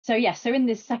So yes, so in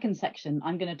this second section,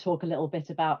 I'm going to talk a little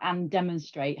bit about and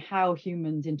demonstrate how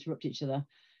humans interrupt each other,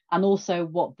 and also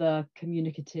what the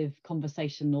communicative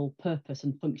conversational purpose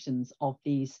and functions of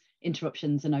these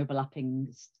interruptions and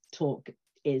overlapping talk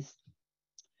is.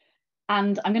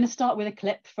 And I'm going to start with a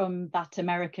clip from that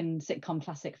American sitcom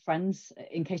classic Friends.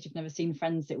 In case you've never seen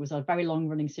Friends, it was a very long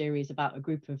running series about a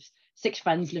group of 6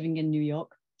 friends living in New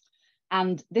York.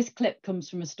 And this clip comes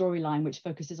from a storyline which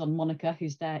focuses on Monica,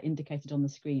 who's there indicated on the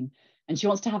screen. And she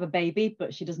wants to have a baby,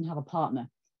 but she doesn't have a partner.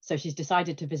 So she's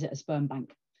decided to visit a sperm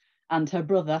bank. And her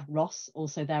brother, Ross,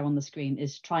 also there on the screen,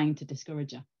 is trying to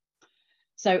discourage her.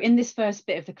 So in this first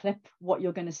bit of the clip, what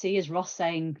you're going to see is Ross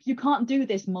saying, "You can't do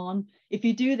this, Mon. If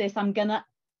you do this, I'm gonna..."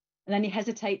 And then he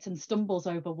hesitates and stumbles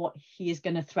over what he is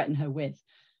going to threaten her with.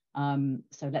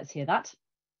 So let's hear that.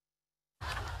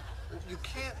 You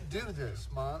can't do this,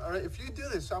 Mon. All right, if you do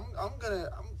this, I'm gonna.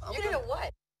 You're gonna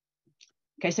what?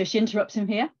 Okay, so she interrupts him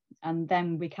here, and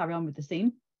then we carry on with the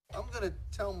scene. I'm gonna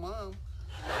tell Mom.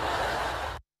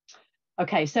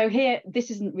 Okay, so here,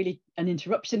 this isn't really an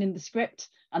interruption in the script,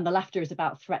 and the laughter is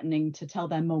about threatening to tell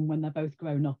their mum when they're both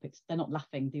grown up. They're not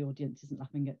laughing, the audience isn't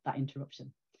laughing at that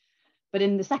interruption. But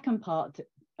in the second part,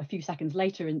 a few seconds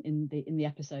later in the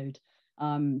episode,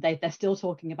 they're still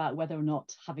talking about whether or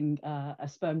not having a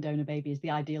sperm donor baby is the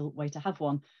ideal way to have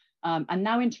one. And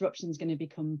now interruption is going to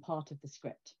become part of the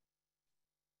script.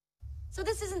 So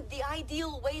this isn't the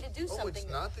ideal way to do something. It's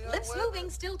not the Lips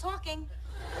moving, still talking.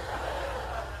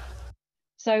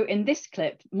 So in this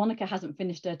clip, Monica hasn't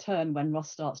finished her turn when Ross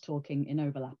starts talking in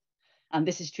overlap. And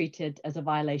this is treated as a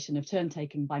violation of turn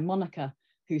taking by Monica,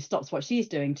 who stops what she's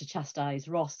doing to chastise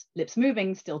Ross, lips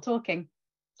moving, still talking.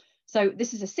 So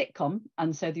this is a sitcom,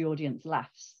 and so the audience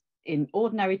laughs. In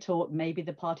ordinary talk, maybe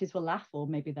the parties will laugh, or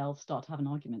maybe they'll start to have an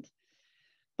argument.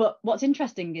 But what's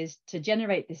interesting is to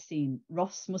generate this scene,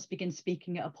 Ross must begin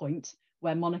speaking at a point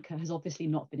where Monica has obviously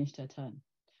not finished her turn.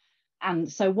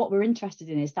 And so what we're interested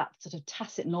in is that sort of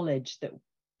tacit knowledge that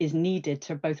is needed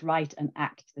to both write and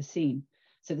act the scene.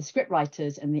 So the script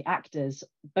writers and the actors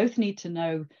both need to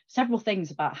know several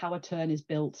things about how a turn is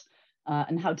built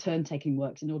and how turn taking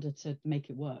works in order to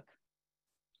make it work.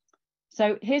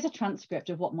 So here's a transcript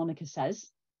of what Monica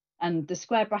says. And the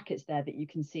square brackets there that you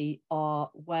can see are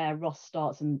where Ross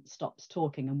starts and stops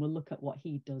talking, and we'll look at what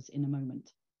he does in a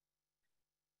moment.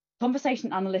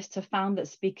 Conversation analysts have found that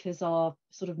speakers are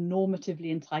sort of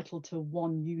normatively entitled to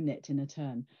one unit in a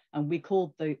turn, and we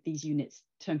call these units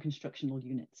turn constructional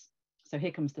units. So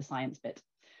here comes the science bit.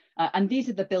 And these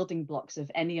are the building blocks of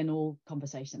any and all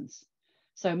conversations.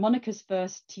 So Monica's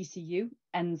first TCU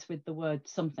ends with the word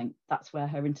something. That's where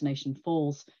her intonation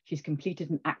falls. She's completed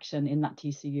an action in that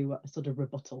TCU, a sort of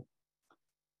rebuttal.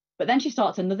 But then she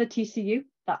starts another TCU,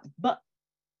 that but,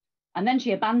 and then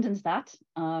she abandons that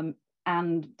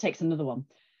and takes another one.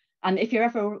 And if you're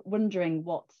ever wondering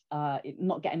what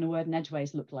not getting a word in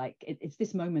edgeways look like, it's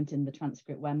this moment in the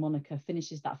transcript where Monica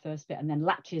finishes that first bit and then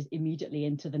latches immediately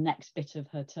into the next bit of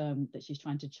her term that she's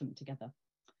trying to chunk together.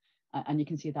 And you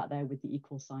can see that there with the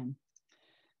equal sign.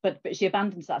 But she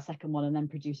abandons that second one and then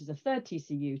produces a third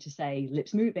TCU to say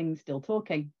lips moving, still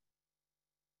talking.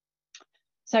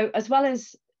 So as well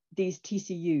as these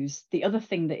TCUs, the other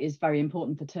thing that is very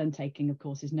important for turn taking, of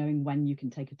course, is knowing when you can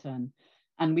take a turn.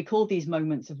 And we call these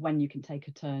moments of when you can take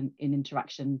a turn in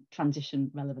interaction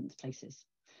transition relevance places.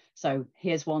 So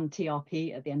here's one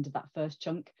TRP at the end of that first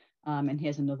chunk, and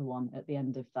here's another one at the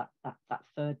end of that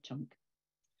third chunk.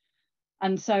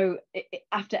 And so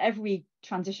after every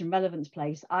transition relevance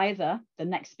place, either the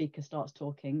next speaker starts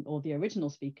talking or the original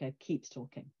speaker keeps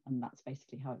talking. And that's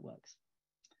basically how it works.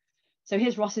 So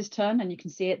here's Ross's turn, and you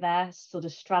can see it there, sort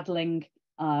of straddling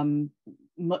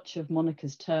much of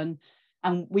Monica's turn.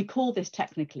 And we call this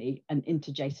technically an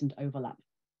interjacent overlap.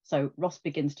 So Ross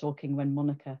begins talking when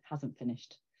Monica hasn't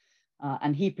finished.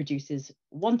 And he produces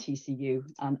one TCU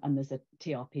and there's a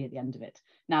TRP at the end of it.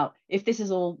 Now,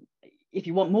 if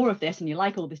you want more of this and you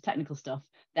like all this technical stuff,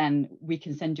 then we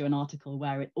can send you an article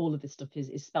where all of this stuff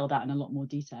is spelled out in a lot more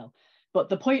detail. But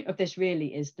the point of this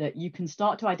really is that you can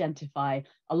start to identify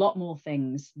a lot more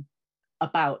things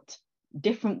about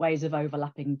different ways of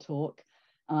overlapping talk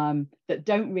that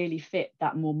don't really fit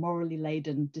that more morally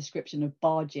laden description of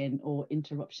barge in or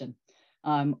interruption,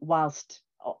 whilst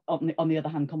on the other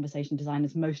hand, conversation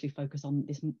designers mostly focus on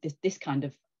this kind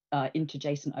of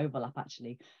interjacent overlap,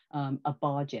 actually, a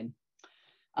barge in.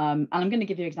 And I'm going to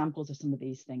give you examples of some of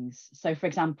these things. So, for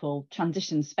example,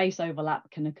 transition space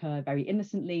overlap can occur very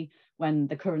innocently when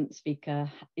the current speaker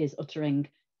is uttering,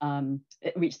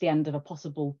 reach the end of a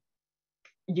possible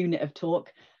unit of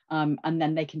talk, and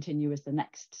then they continue as the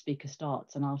next speaker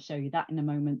starts. And I'll show you that in a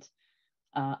moment.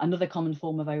 Another common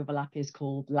form of overlap is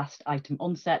called last item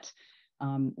onset,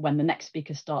 when the next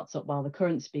speaker starts up while the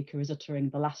current speaker is uttering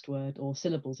the last word or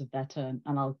syllables of their turn.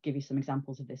 And I'll give you some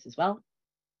examples of this as well.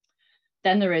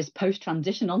 Then there is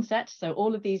post-transition onset. So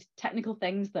all of these technical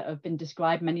things that have been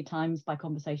described many times by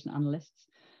conversation analysts.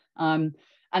 And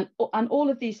all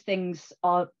of these things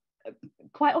are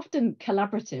quite often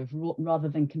collaborative rather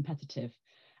than competitive.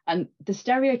 And the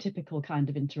stereotypical kind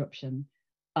of interruption,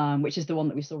 which is the one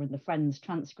that we saw in the Friends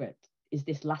transcript, is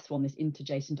this last one, this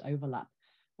interjacent overlap,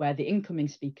 where the incoming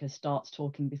speaker starts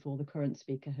talking before the current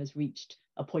speaker has reached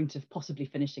a point of possibly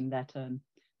finishing their turn.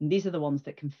 And these are the ones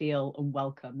that can feel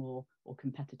unwelcome or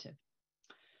competitive.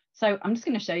 So I'm just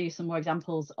going to show you some more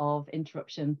examples of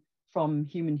interruption from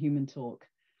human-human talk.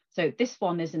 So this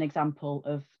one is an example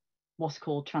of what's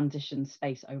called transition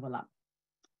space overlap.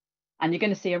 And you're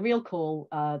going to see a real call.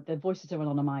 The voices are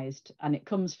anonymized, and it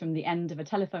comes from the end of a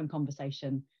telephone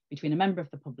conversation between a member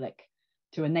of the public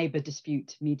to a neighbour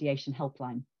dispute mediation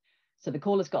helpline. So the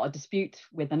caller's got a dispute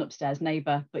with an upstairs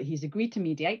neighbour, but he's agreed to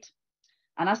mediate.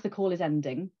 And as the call is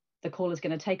ending, the caller's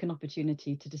going to take an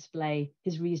opportunity to display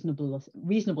his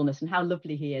reasonableness and how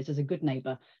lovely he is as a good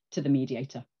neighbour to the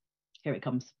mediator. Here it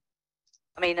comes.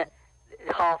 I mean,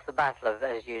 half the battle of,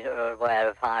 as you are aware,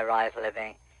 of high-rise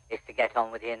living is to get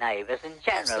on with your neighbours, and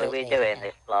generally we do in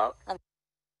this block.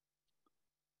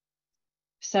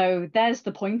 So there's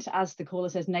the point as the caller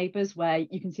says neighbours, where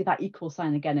you can see that equal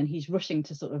sign again, and he's rushing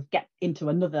to sort of get into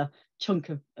another chunk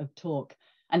of talk.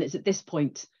 And it's at this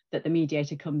point that the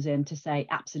mediator comes in to say,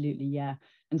 absolutely, yeah.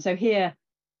 And so here,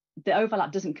 the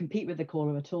overlap doesn't compete with the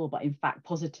caller at all, but in fact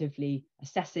positively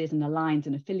assesses and aligns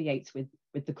and affiliates with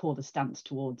the caller's stance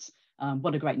towards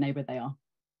what a great neighbour they are.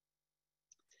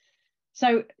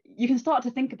 So you can start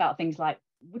to think about things like,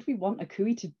 would we want a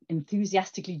CUI to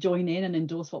enthusiastically join in and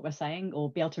endorse what we're saying, or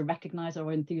be able to recognise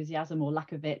our enthusiasm or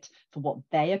lack of it for what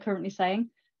they are currently saying?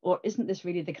 Or isn't this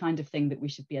really the kind of thing that we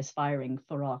should be aspiring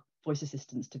for our voice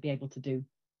assistants to be able to do?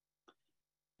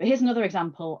 But here's another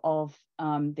example of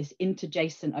this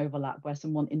interjacent overlap where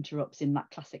someone interrupts in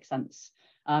that classic sense.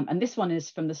 And this one is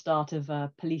from the start of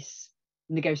a police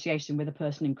negotiation with a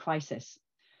person in crisis.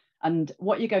 And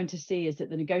what you're going to see is that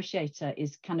the negotiator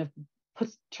is kind of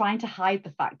trying to hide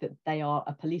the fact that they are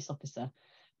a police officer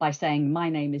by saying, my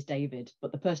name is David,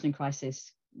 but the person in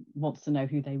crisis wants to know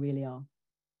who they really are.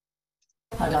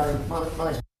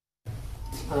 Hello,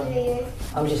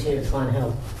 I'm just here to try and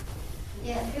help.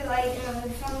 Yeah, who are you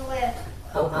from where?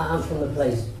 I'm from the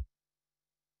police.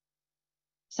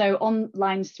 So on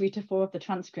lines 3 to 4 of the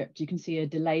transcript, you can see a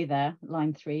delay there,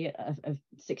 line 3 of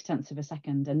 0.6 of a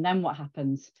second. And then what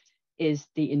happens is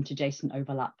the interjacent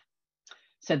overlap.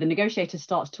 So the negotiator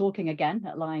starts talking again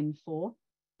at line 4,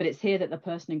 but it's here that the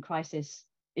person in crisis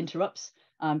interrupts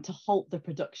to halt the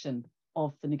production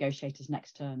of the negotiator's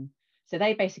next turn. So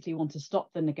they basically want to stop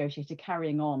the negotiator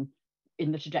carrying on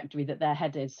in the trajectory that they're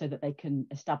headed so that they can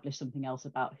establish something else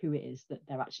about who it is that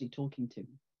they're actually talking to.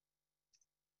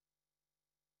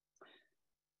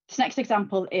 This next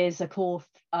example is a call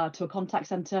to a contact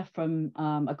centre from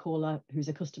a caller who's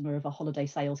a customer of a holiday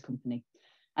sales company.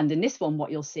 And in this one,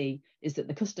 what you'll see is that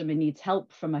the customer needs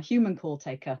help from a human call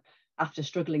taker after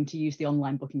struggling to use the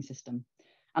online booking system.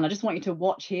 And I just want you to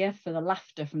watch here for the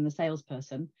laughter from the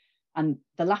salesperson. And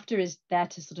the laughter is there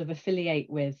to sort of affiliate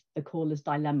with the caller's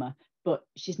dilemma, but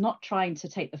she's not trying to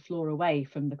take the floor away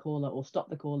from the caller or stop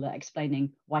the caller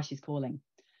explaining why she's calling.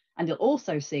 And you'll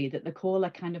also see that the caller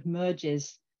kind of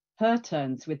merges her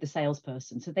turns with the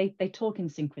salesperson. So they talk in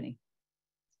synchrony.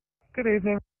 Good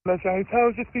evening, Leisure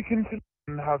Hotel. Just speaking to.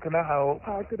 How can I help?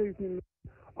 Hi, good evening.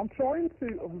 I'm trying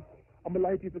to. I'm a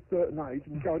lady of a certain age,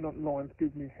 and going online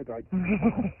gives me a headache.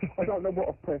 I don't know what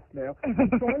I've pressed now.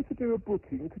 I'm trying to do a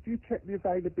booking. Could you check the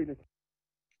availability?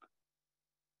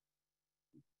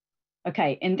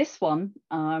 Okay, in this one,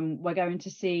 we're going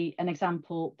to see an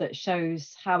example that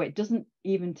shows how it doesn't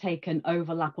even take an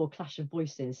overlap or clash of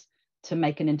voices to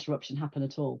make an interruption happen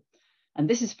at all. And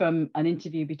this is from an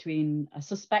interview between a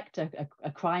suspect, a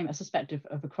suspect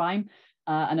of a crime,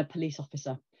 and a police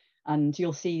officer. And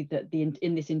you'll see that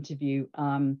in this interview,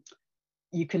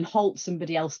 you can halt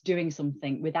somebody else doing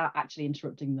something without actually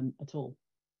interrupting them at all.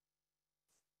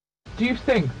 Do you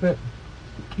think that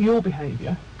your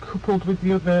behaviour, coupled with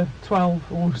the other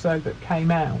 12 or so that came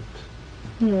out...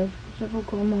 Yeah, they've all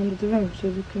got them under the room so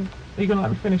we can... Are you going to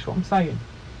let me finish what I'm saying?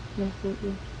 Yeah, I thought,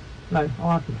 yeah. No,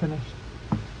 I haven't finished.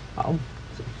 I'll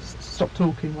stop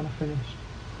talking when I finish.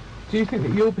 Do you think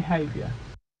that your behaviour...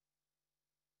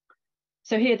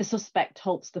 So here the suspect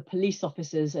halts the police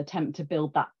officer's attempt to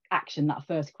build that action, that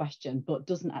first question, but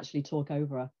doesn't actually talk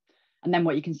over her. And then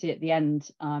what you can see at the end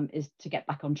is to get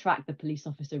back on track, the police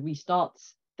officer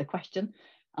restarts the question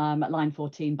at line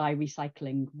 14 by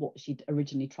recycling what she'd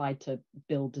originally tried to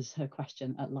build as her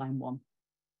question at line 1.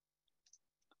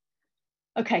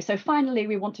 Okay, so finally,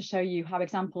 we want to show you how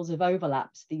examples of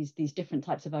overlaps, these different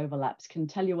types of overlaps, can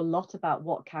tell you a lot about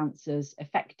what counts as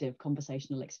effective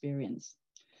conversational experience.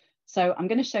 So I'm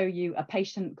going to show you a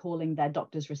patient calling their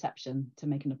doctor's reception to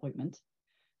make an appointment.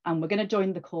 And we're going to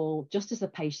join the call just as the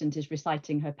patient is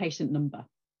reciting her patient number.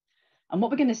 And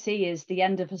what we're going to see is the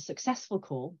end of a successful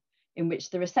call in which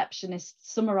the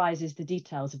receptionist summarizes the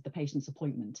details of the patient's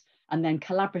appointment, and then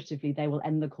collaboratively they will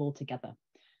end the call together.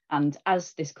 And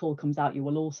as this call comes out, you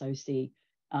will also see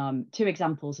 2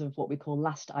 examples of what we call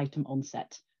last item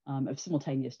onset of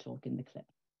simultaneous talk in the clip.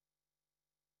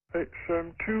 It's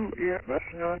 2, yeah, that's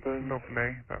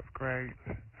lovely, that's great.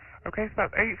 Okay, so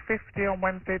that's 8:50 on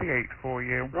Wednesday the 8th for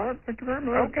you. Right, thank you very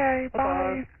much. Okay,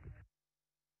 bye.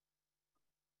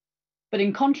 But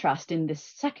in contrast, in this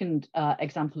second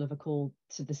example of a call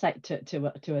to a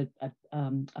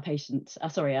patient, a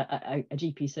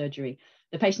GP surgery,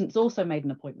 the patient's also made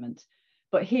an appointment.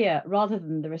 But here, rather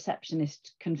than the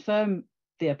receptionist confirm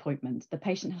the appointment, the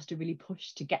patient has to really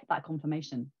push to get that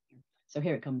confirmation. So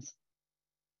here it comes.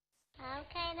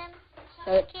 Okay then.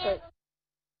 So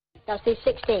that's the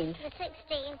 16th? The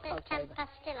 16th, it's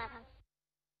 11:10.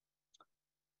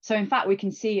 So in fact, we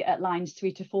can see at lines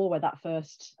 3 to 4 where that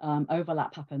first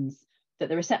overlap happens, that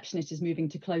the receptionist is moving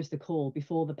to close the call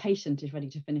before the patient is ready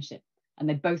to finish it. And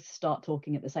they both start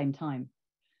talking at the same time.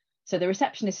 So the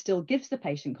receptionist still gives the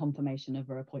patient confirmation of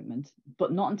her appointment,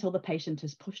 but not until the patient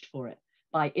has pushed for it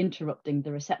by interrupting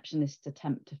the receptionist's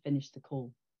attempt to finish the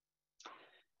call.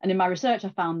 And in my research, I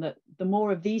found that the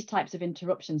more of these types of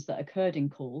interruptions that occurred in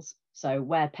calls, so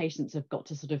where patients have got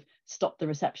to sort of stop the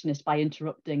receptionist by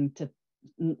interrupting to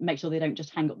make sure they don't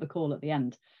just hang up the call at the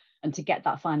end and to get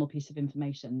that final piece of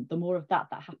information, the more of that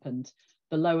happened,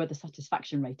 the lower the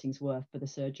satisfaction ratings were for the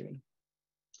surgery.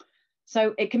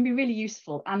 So it can be really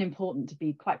useful and important to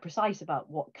be quite precise about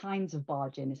what kinds of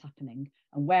barge in is happening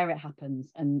and where it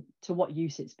happens and to what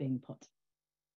use it's being put.